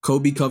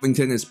Colby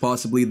Covington is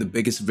possibly the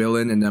biggest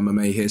villain in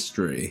MMA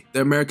history. The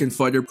American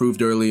fighter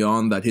proved early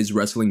on that his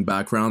wrestling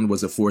background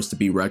was a force to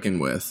be reckoned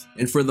with,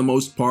 and for the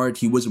most part,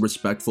 he was a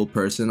respectful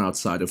person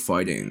outside of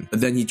fighting. But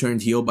then he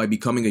turned heel by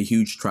becoming a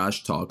huge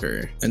trash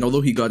talker. And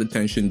although he got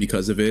attention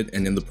because of it,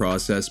 and in the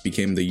process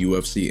became the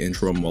UFC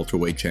interim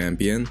welterweight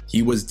champion,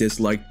 he was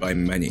disliked by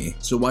many.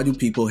 So why do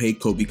people hate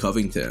Colby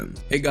Covington?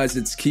 Hey guys,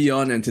 it's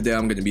Keon, and today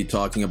I'm going to be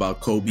talking about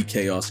Colby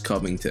Chaos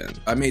Covington.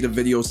 I made a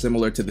video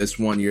similar to this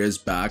one years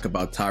back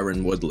about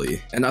Tyron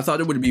Woodley, and I thought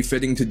it would be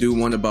fitting to do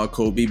one about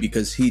Colby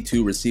because he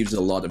too receives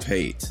a lot of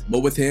hate. But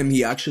with him,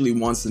 he actually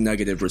wants the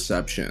negative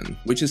reception,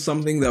 which is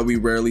something that we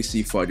rarely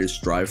see fighters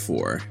strive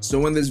for.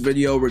 So in this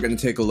video, we're going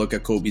to take a look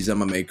at Colby's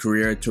MMA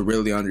career to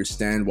really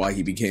understand why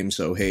he became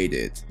so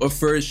hated. But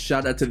first,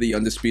 shout out to the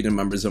undisputed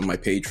members of my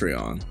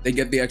Patreon. They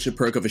get the extra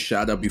perk of a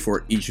shout out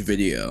before each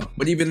video.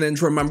 But even the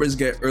intro members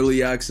get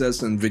early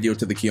access and video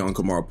to the Keon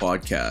Kumar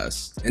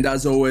podcast. And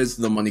as always,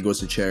 the money goes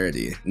to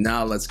charity.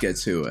 Now let's get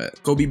to it.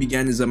 Colby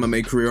began his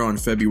MMA career on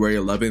February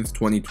 11th,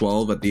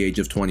 2012 at the age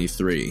of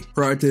 23.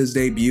 Prior to his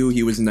debut,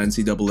 he was an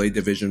NCAA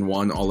Division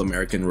I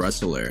All-American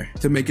wrestler.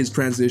 To make his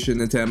transition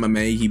into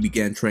MMA, he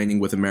began training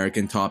with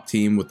American Top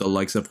Team with the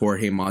likes of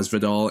Jorge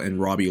Masvidal and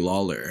Robbie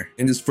Lawler.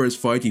 In his first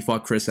fight, he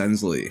fought Chris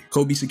Ensley.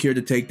 Colby secured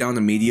a takedown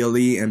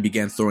immediately and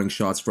began throwing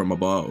shots from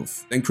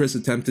above. Then Chris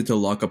attempted to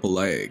lock up a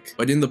leg,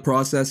 but in the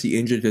process, he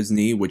injured his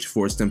knee, which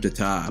forced him to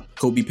tap.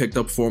 Colby picked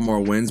up 4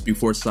 more wins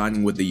before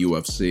signing with the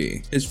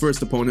UFC. His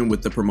first opponent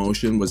with the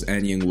promotion was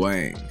Anyang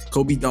Wang.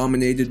 Colby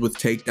dominated with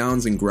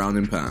takedowns and ground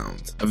and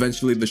pound.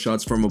 Eventually, the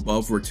shots from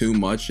above were too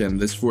much and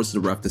this forced the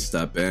ref to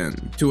step in.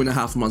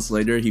 2.5 months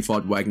later, he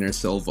fought Wagner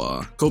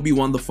Silva. Colby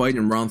won the fight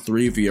in round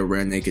 3 via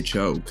rear naked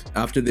choke.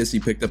 After this, he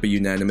picked up a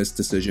unanimous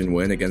decision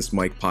win against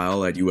Mike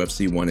Pyle at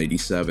UFC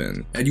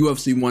 187. At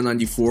UFC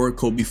 194,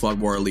 Colby fought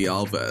Warlley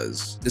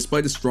Alves.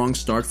 Despite a strong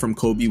start from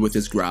Colby with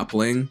his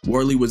grappling,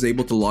 Warlley was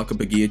able to lock up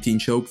a guillotine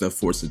choke that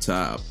forced a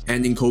tap,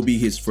 handing Colby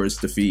his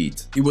first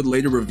defeat. He would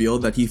later reveal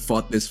that he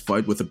fought this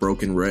fight with a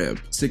broken rib.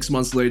 6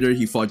 months later,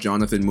 he fought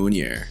Jonathan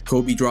Munier.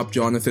 Colby dropped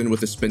Jonathan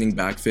with a spinning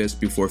back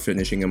fist before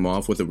finishing him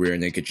off with a rear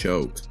naked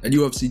choke. At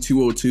UFC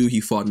 202, he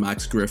fought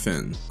Max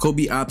Griffin.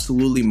 Colby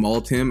absolutely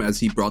mauled him as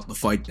he brought the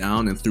fight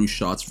down and threw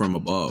shots from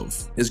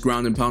above. His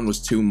ground and pound was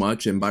too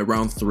much, and by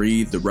round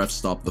 3, the ref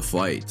stopped the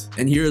fight.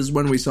 And here is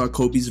when we saw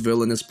Colby's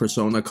villainous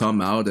persona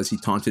come out as he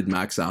taunted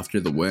Max after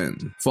the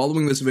win.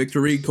 Following this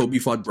victory, Colby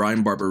fought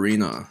Bryan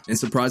Barberena, and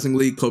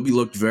surprisingly, Colby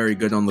looked very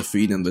good on the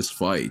feet in this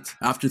fight.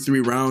 After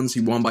 3 rounds, he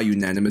won by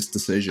unanimous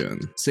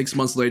decision. 6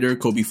 months later,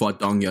 Colby fought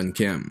Dong Hyun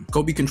Kim.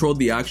 Colby controlled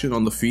the action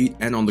on the feet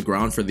and on the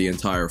ground for the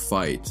entire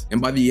fight,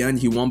 and by the end,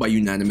 he won by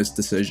unanimous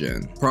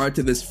decision. Prior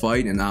to this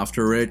fight and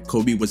after it,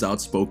 Colby was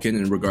outspoken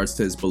in regards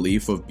to his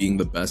belief of being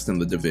the best in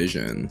the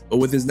division. But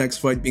with his next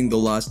fight being the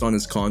last on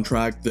his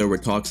contract, there were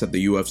talks that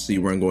the UFC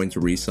weren't going to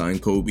re-sign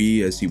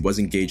Colby as he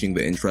wasn't gauging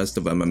the interest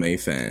of MMA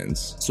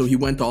fans. So he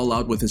went all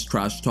out with his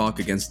trash talk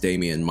against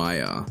Demian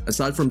Maia.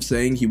 Aside from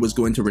saying he was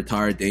going to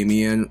retire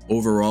Demian,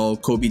 overall,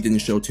 Colby didn't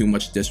show too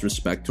much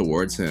disrespect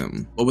towards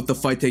him. But with the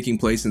fight taking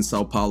place in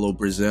Sao Paulo,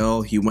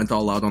 Brazil, he went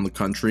all out on the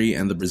country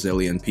and the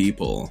Brazilian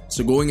people.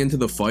 So going into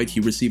the fight, he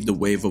received a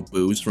wave of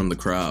boos from the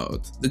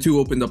crowd. The two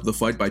opened up the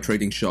fight by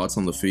trading shots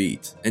on the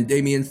feet, and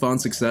Demian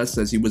found success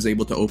as he was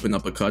able to open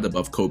up a cut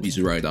above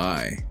Colby's right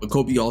eye. But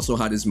Colby also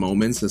had his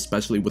moments,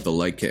 especially with the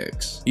leg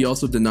kicks. He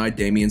also denied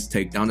Demian's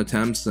takedown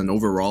attempts and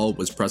overall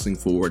was pressing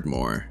forward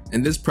more.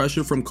 And this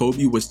pressure from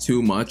Colby was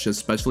too much,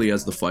 especially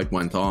as the fight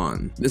went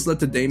on. This led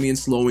to Demian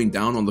slowing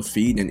down on the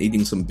feet and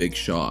eating some big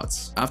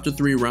shots. After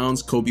 3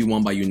 rounds, Colby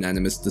won by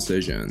unanimous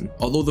decision.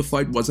 Although the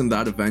fight wasn't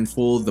that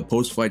eventful, the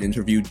post-fight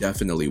interview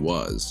definitely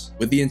was.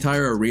 With the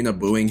entire arena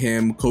booing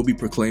him, Colby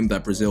proclaimed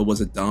that Brazil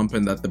was a dump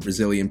and that the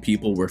Brazilian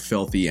people were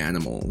filthy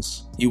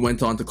animals. He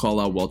went on to call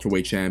out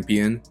welterweight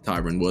champion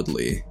Tyron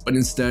Woodley, but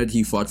instead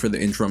he fought for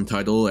the interim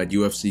title at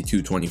UFC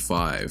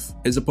 225.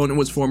 His opponent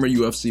was former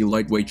UFC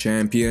lightweight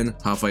champion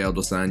Rafael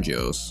dos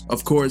Anjos.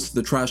 Of course,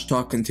 the trash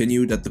talk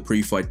continued at the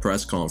pre-fight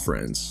press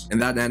conference,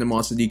 and that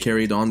animosity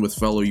carried on with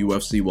fellow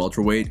UFC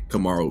welterweight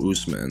Kamaru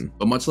Usman.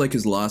 But much like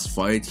his last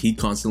fight, he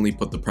constantly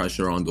put the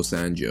pressure on Dos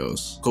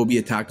Anjos. Colby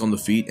attacked on the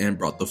feet and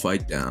brought the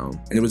fight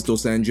down, and it was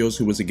Dos Anjos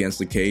who was against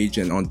the cage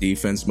and on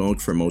defense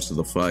mode for most of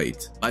the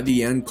fight. By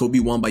the end, Colby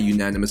won by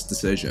unanimous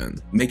decision,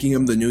 making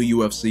him the new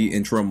UFC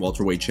interim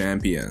welterweight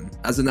champion.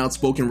 As an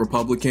outspoken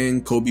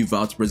Republican, Colby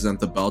vowed to present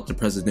the belt to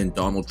President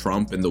Donald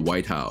Trump in the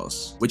White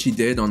House, which he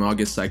did on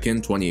August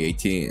 2nd,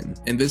 2018.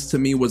 And this to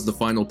me was the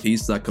final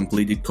piece that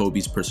completed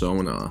Colby's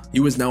persona. He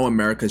was now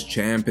America's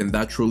champ, and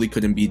that truly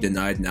couldn't be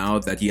denied now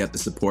that he had the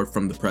support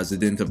from the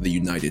President of the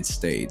United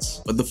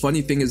States. But the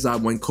funny thing is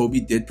that when Colby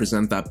did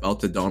present that belt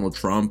to Donald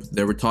Trump,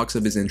 there were talks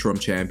of his interim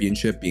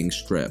championship being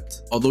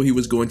stripped. Although he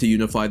was going to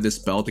unify this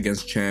belt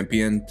against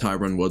champion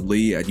Tyron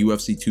Woodley at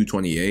UFC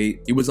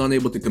 228, he was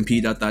unable to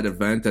compete at that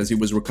event as he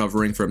was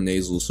recovering from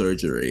nasal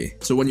surgery.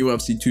 So when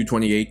UFC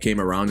 228 came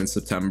around in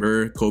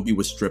September, Colby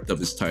was stripped of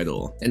his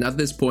title. And at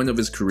this point of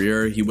his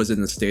career, he was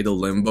in a state of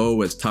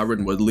limbo as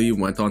Tyron Woodley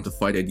went on to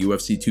fight at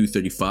UFC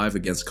 235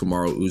 against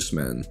Kamaru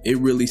Usman. It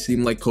really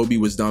seemed like Kobe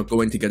was not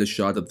going to get a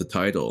shot at the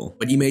title,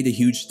 but he made a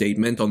huge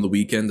statement on the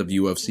weekend of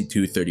UFC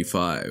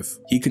 235.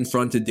 He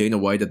confronted Dana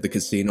White at the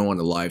casino on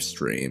a live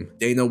stream.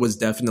 Dana was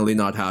definitely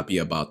not happy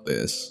about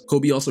this.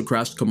 Kobe also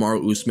crashed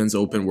Kamaru Usman's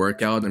open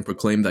workout and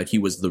proclaimed that he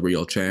was the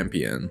real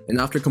champion. And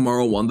after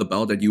Kamaru won the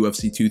belt at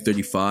UFC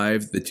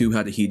 235, the two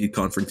had a heated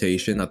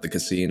confrontation at the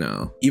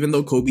casino. Even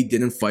though Kobe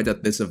didn't fight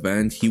at this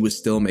event, he was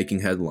still making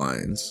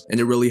headlines, and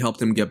it really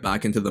helped him get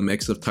back into the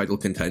mix of title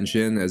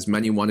contention, as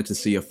many wanted to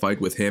see a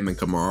fight with him and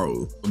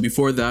Kamaru. But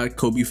before that,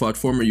 Kobe fought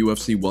former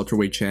UFC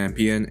welterweight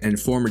champion and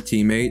former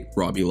teammate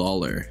Robbie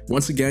Lawler.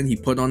 Once again, he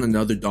put on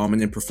another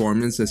dominant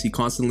performance as he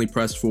constantly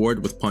pressed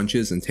forward with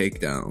punches and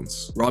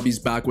takedowns. Robbie's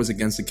back was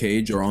against the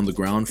cage or on the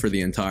ground for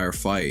the entire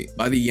fight.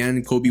 By the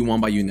end, Kobe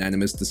won by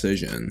unanimous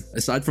decision.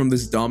 Aside from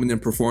this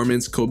dominant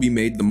performance, Kobe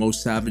made the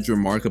most savage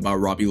remark about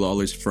Robbie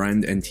Lawler's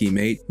friend and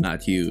teammate,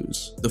 Matt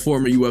Hughes. The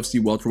former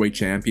UFC welterweight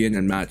champion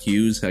and Matt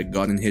Hughes had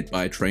gotten hit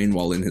by a train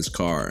while in his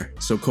car.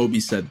 So Kobe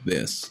said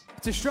this: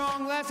 "It's a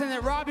strong lesson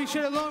that Robbie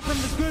should have learned from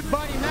his good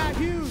buddy Matt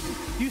Hughes.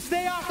 You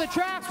stay off the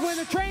tracks when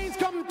the train's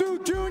coming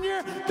through,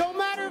 Junior. Don't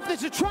matter if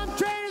it's a Trump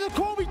train or the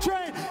Kobe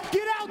train.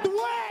 Get out the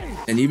way!"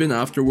 And even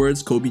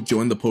afterwards, Kobe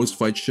joined the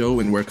post-fight show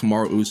and where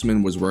Kamaru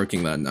Usman was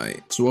working that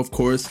night. So of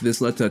course,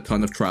 this led to a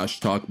ton of trash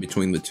talk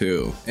between the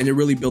two, and it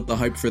really built the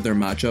hype for their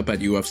matchup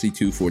at UFC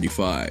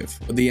 245.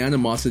 But the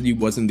animosity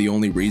wasn't the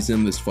only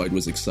reason this fight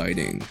was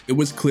exciting. It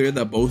was clear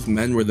that both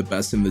men were the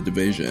best in the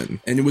division,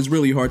 and it was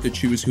really hard to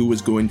choose who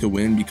was going to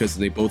win because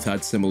they both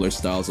had similar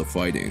styles of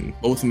fighting.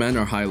 Both men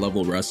are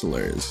high-level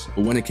wrestlers,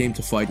 but when it came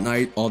to fight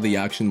night, all the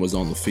action was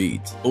on the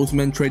feet. Both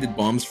men traded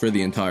bombs for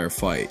the entire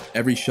fight.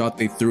 Every shot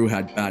they threw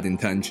had bad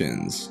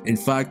intentions. In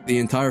fact, the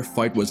entire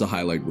fight was a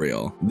highlight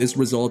reel. This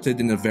resulted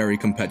in a very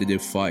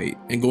competitive fight,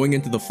 and going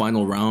into the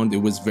final round,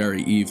 it was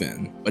very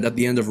even. But at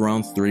the end of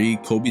round 3,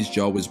 Kobe's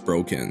jaw was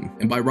broken,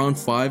 and by round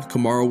 5,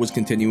 Kamaru was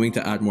continuing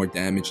to add more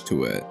damage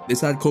to it.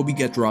 This had Kobe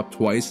get dropped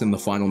twice in the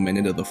final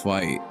minute of the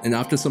fight, and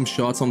after some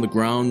shots on the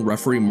ground,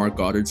 referee Mark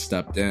Goddard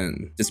stepped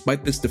in.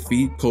 Despite this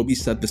defeat, Kobe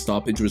said the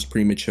stoppage was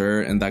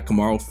premature and that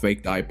Kamaru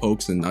faked eye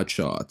pokes and nut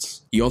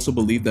shots. He also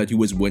believed that he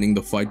was winning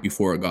the fight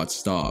before it got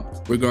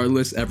stopped.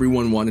 Regardless,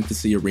 everyone wanted to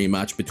see a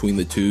rematch between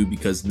the two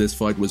because this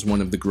fight was one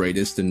of the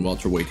greatest in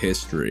welterweight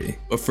history.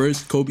 But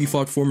first, Kobe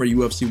fought former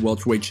UFC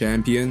welterweight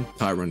champion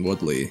Tyron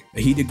Woodley,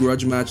 a heated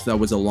grudge match that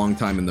was a long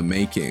time in the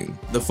making.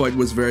 The fight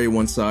was very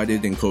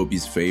one-sided in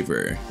Kobe's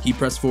favor. He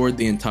pressed forward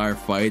the entire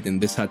fight,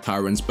 and this had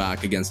Tyron's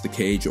back against the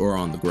cage or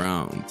on the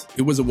ground.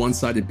 It was a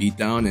one-sided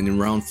beatdown, and in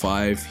round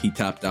 5, he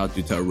tapped out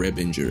due to a rib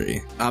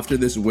injury. After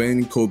this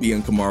win, Kobe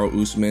and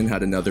Kamaru Usman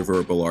had another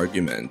verbal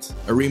argument.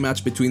 A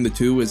rematch between the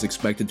two is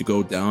expected to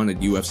go down at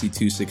UFC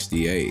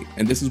 268,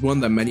 and this is one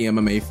that many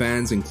MMA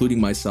fans, including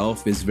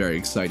myself, is very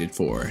excited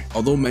for.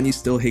 Although many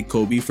still hate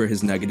Kobe for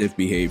his negative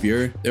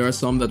behavior, there are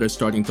some that are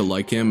starting to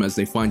like him as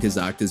they find his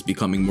act is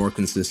becoming more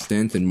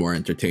consistent and more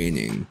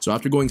entertaining. So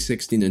after going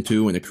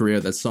 16-2 in a career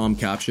that saw him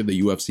capture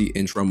the UFC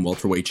interim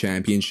welterweight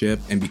championship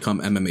and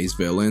become MMA's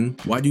villain,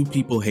 why do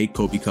people hate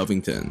Kobe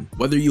Covington?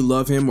 Whether you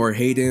love him or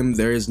hate him,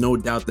 there is no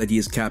doubt that he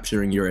is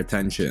capturing your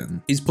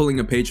attention. He's pulling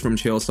a page from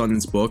Chael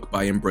Sonnen's book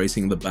by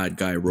embracing the bad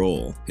guy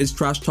role. His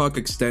trash talk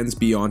extends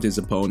beyond his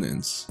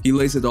opponents. He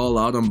lays it all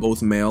out on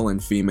both male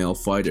and female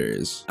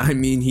fighters. I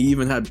mean, he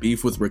even had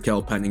beef with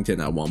Raquel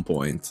Pennington at one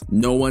point.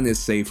 No one is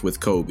safe with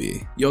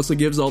Kobe. He also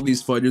gives all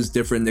these fighters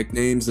different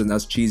nicknames, and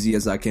as cheesy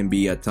as that can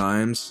be at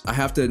times, I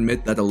have to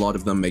admit that a lot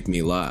of them make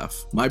me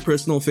laugh. My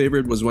personal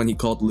favorite was when he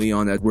called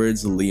Leon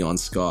Edwards Leon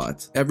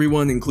Scott.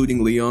 Everyone,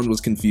 including Leon,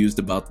 was confused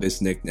about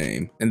this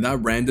nickname, and that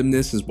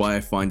randomness is why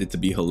I find it to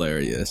be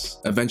hilarious.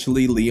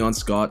 Eventually, Leon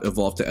Scott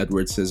evolved to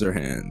Edward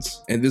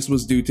Scissorhands, and this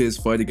was due to his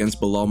fight against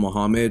Bilal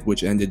Muhammad,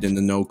 which ended in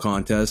a no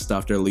contest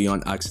after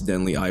Leon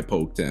accidentally eye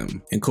poked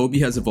him. And Kobe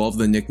has evolved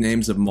the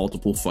nicknames of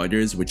multiple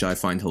fighters, which I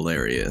find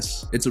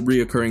hilarious. It's a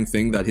reoccurring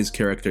thing that his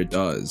character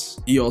does.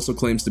 He also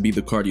claims to be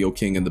the cardio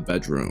king in the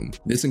bedroom.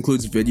 This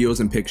includes videos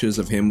and pictures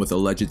of him with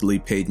allegedly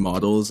paid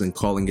models and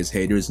calling his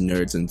haters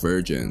nerds and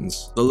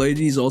virgins. The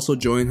ladies also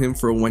join him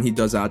for when he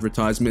does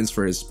advertisements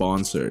for his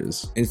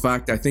sponsors. In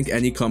fact, I think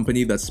any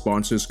company that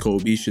sponsors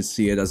Kobe should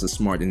see it as a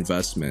smart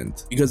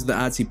investment, because the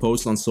ads he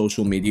posts on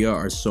social media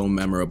are so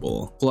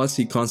memorable. Plus,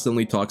 he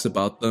constantly talks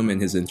about them in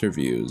his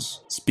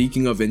interviews.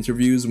 Speaking of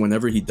interviews,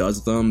 whenever he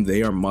does them,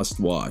 they are must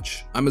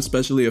watch. I'm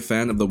especially a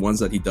fan of the ones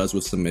that he does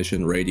with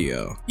Submission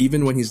Radio.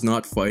 Even when he's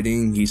not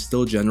fighting, he's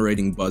still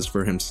generating buzz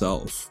for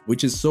himself,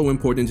 which is so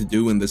important to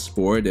do in this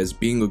sport, as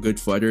being a good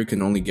fighter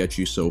can only get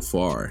you so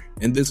far.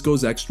 And this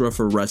goes extra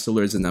for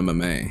wrestlers in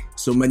MMA.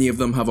 So many of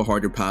them have a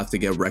harder path to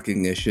get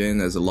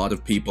recognition, as a lot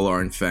of people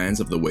aren't fans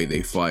of the way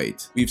they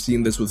fight. We've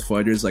seen this with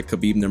fighters like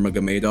Khabib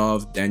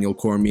Nurmagomedov, Daniel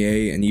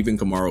Cormier, and even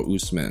Kamaru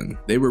Usman.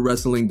 They were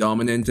wrestling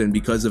dominant, and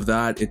because of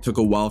that, it took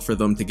a while for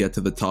them to get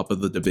to the top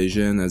of the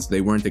division as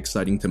they weren't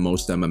exciting to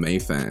most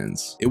MMA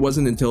fans. It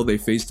wasn't until they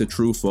faced a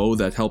true foe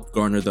that helped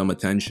garner them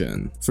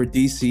attention. For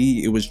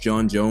DC, it was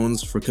Jon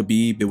Jones, for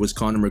Khabib, it was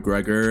Conor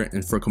McGregor,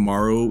 and for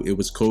Kamaru, it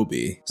was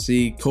Kobe.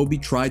 See, Kobe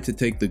tried to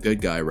take the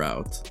good guy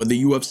route, but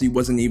the UFC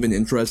wasn't even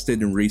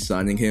interested in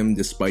re-signing him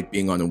despite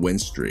being on a win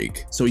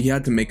streak, so he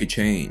had to make a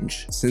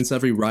change. Since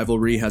every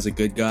rivalry has a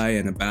good guy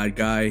and a bad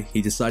guy,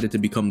 he decided to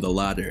become the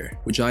latter,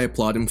 which I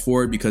applaud him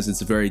for because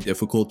it's very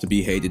difficult to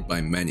be hated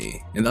by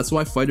many, and that's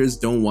why fighters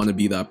don't want to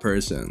be that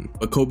person.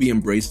 But Kobe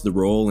embraced the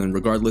role, and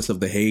regardless of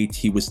the hate,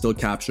 he was still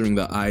capturing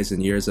the eyes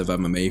and ears of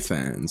MMA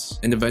fans,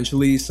 and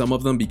eventually some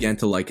of them began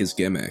to like his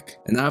gimmick.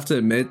 And I have to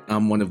admit,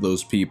 I'm one of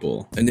those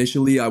people.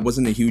 Initially, I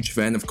wasn't a huge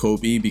fan of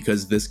Kobe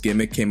because this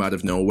gimmick came out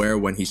of nowhere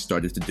when he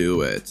started to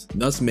do it,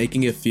 thus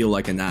making it feel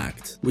like an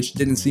act, which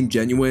didn't seem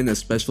genuine,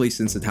 especially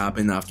since it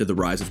happened after the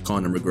rise of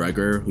Conor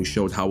McGregor, who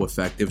showed how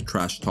effective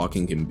trash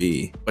talking can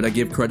be. But I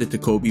give credit to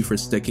Kobe for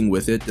sticking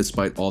with it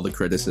despite all the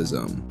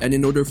criticism. And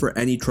in order for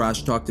any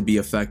trash talk to be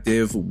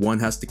effective, one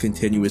has to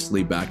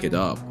continuously back it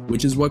up,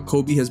 which is what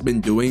Kobe has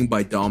been doing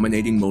by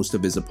dominating most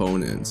of his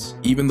opponents.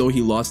 Even though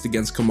he lost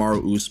against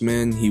Kamaru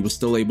Usman, he was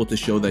still able to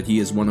show that he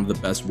is one of the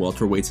best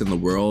welterweights in the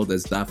world,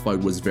 as that fight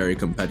was very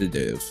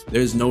competitive.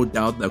 There's no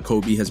doubt that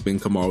Kobe has been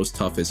Kamaru's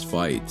toughest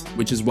fight,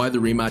 which is why the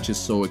rematch is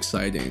so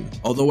exciting.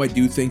 Although I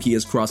do think he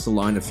has crossed the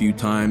line a few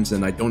times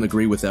and I don't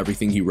agree with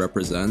everything he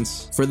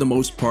represents, for the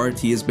most part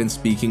he has been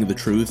speaking the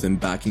truth and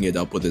backing it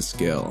up with his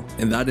skill,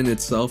 and that in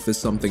itself is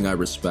something I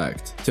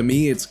respect. To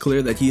me, it's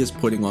clear that he is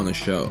putting on a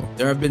show.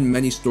 There have been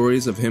many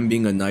stories of him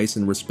being a nice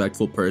and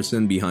respectful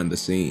person behind the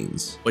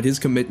scenes, but his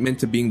commitment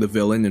to being the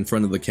villain in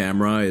front of the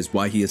camera is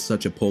why he is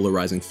such a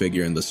polarizing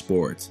figure in the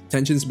sport.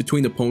 Tensions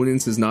between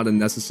opponents is not a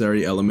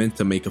necessary element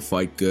to make a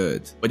fight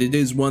good, but it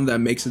is one that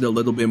makes it a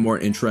little bit more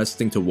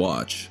interesting to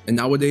watch, and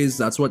nowadays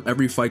that's what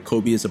every fight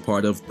Kobe is a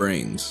part of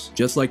brings.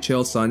 Just like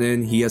Chael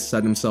Sonnen, he has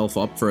set himself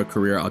up for a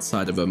career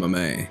outside of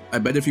MMA. I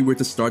bet if he were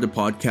to start a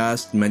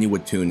podcast, many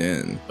would tune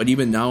in, but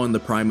even now in the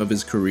prime of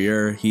his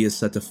career, he is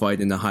set to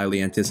fight in a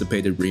highly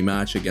anticipated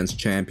rematch against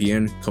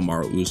champion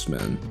Kamaru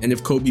Usman. And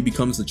if Kobe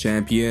becomes the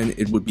champion,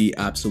 it would be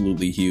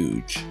absolutely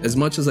huge. As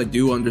much as I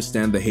do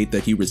understand the hate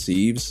that he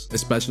receives,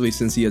 especially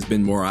since he has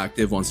been more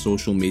active on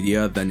social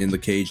media than in the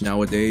cage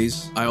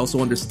nowadays, I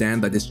also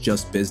understand that it's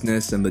just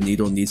business and the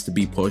needle needs to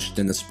be pushed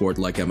in a sport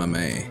like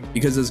MMA.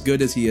 Because as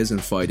good as he is in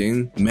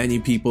fighting, many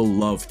people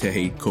love to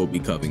hate Colby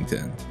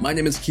Covington. My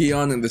name is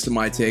Keon and this is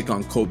my take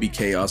on Colby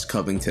Chaos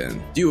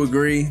Covington. Do you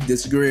agree,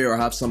 disagree, or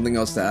have something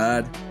else to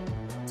add?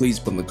 Please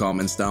put in the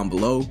comments down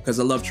below, because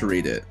I love to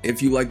read it.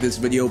 If you like this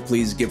video,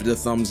 please give it a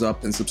thumbs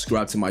up and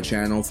subscribe to my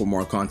channel for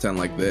more content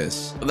like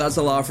this. But that's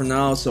a lot for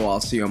now, so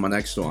I'll see you on my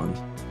next one.